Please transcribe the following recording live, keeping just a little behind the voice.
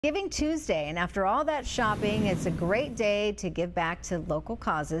Giving Tuesday, and after all that shopping, it's a great day to give back to local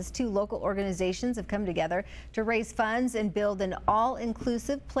causes. Two local organizations have come together to raise funds and build an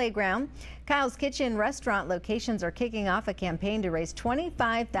all-inclusive playground. Kyle's Kitchen restaurant locations are kicking off a campaign to raise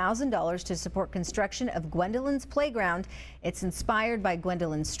 $25,000 to support construction of Gwendolyn's playground. It's inspired by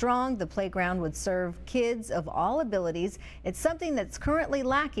Gwendolyn Strong. The playground would serve kids of all abilities. It's something that's currently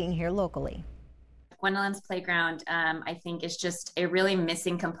lacking here locally. Gwendolyn's playground, I think, is just a really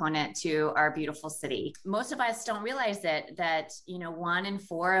missing component to our beautiful city. Most of us don't realize that 1 in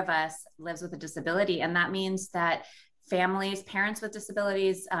 4 of us lives with a disability, and that means that families, parents with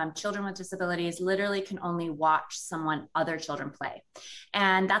disabilities, children with disabilities literally can only watch other children play.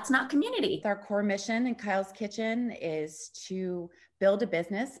 And that's not community. Our core mission in Kyle's Kitchen is to build a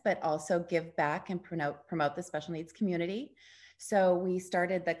business, but also give back and promote the special needs community. So we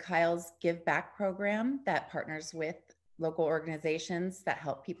started the Kyle's Give Back program that partners with local organizations that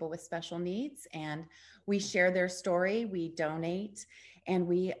help people with special needs. And we share their story, we donate, and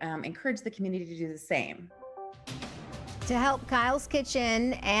we encourage the community to do the same. To help Kyle's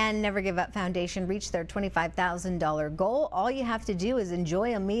Kitchen and Never Give Up Foundation reach their $25,000 goal, all you have to do is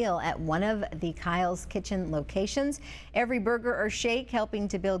enjoy a meal at one of the Kyle's Kitchen locations. Every burger or shake helping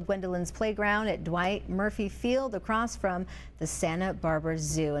to build Gwendolyn's playground at Dwight Murphy Field across from the Santa Barbara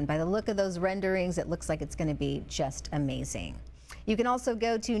Zoo. And by the look of those renderings, it looks like it's going to be just amazing. You can also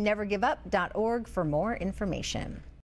go to nevergiveup.org for more information.